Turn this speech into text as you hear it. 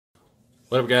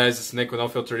What up guys, it's Nick with No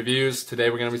Filter Reviews. Today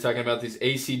we're going to be talking about these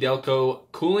AC Delco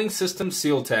cooling system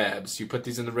seal tabs. You put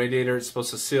these in the radiator, it's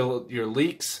supposed to seal your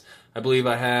leaks. I believe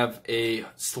I have a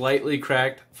slightly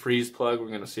cracked freeze plug. We're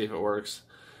going to see if it works.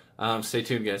 Stay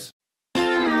tuned guys.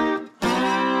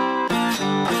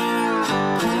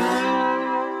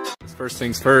 First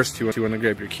things first, you want to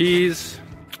grab your keys.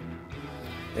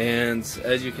 And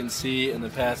as you can see, in the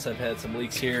past I've had some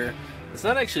leaks here. It's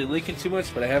not actually leaking too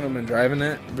much, but I haven't been driving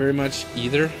it very much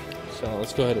either. So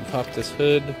let's go ahead and pop this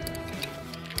hood.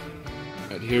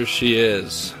 Right, here she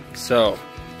is. So,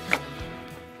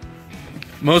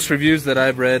 most reviews that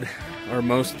I've read, or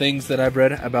most things that I've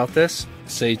read about this,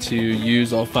 say to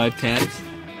use all 5 tabs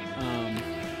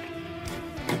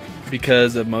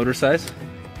because of motor size.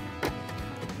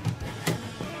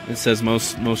 It says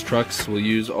most trucks will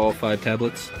use all 5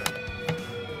 tablets,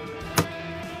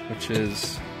 which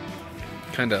is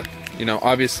kind of, you know,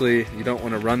 obviously you don't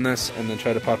want to run this and then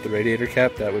try to pop the radiator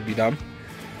cap. That would be dumb.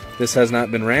 This has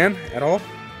not been ran at all,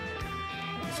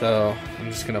 so I'm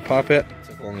just gonna pop it. It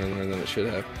took longer than it should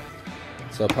have.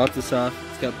 So I'll pop this off.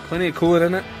 It's got plenty of coolant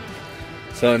in it.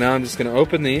 So now I'm just gonna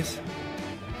open these.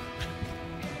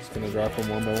 Just gonna drop them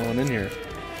one by one in here.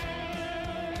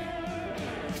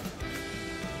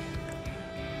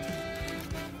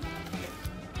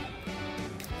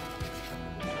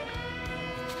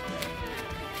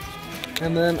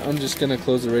 And then I'm just going to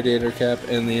close the radiator cap,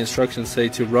 and the instructions say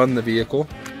to run the vehicle.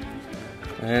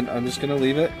 And I'm just going to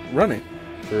leave it running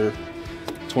for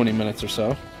 20 minutes or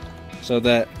so, so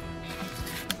that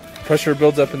pressure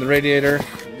builds up in the radiator,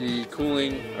 the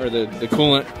cooling, or the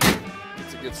coolant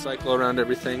gets a good cycle around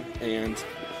everything, and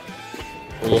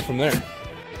we'll go from there.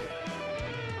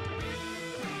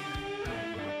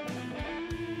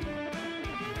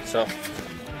 So,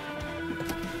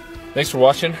 thanks for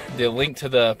watching. The link to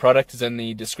the product is in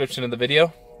the description of the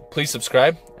video. Please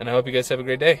subscribe, and I hope you guys have a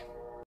great day.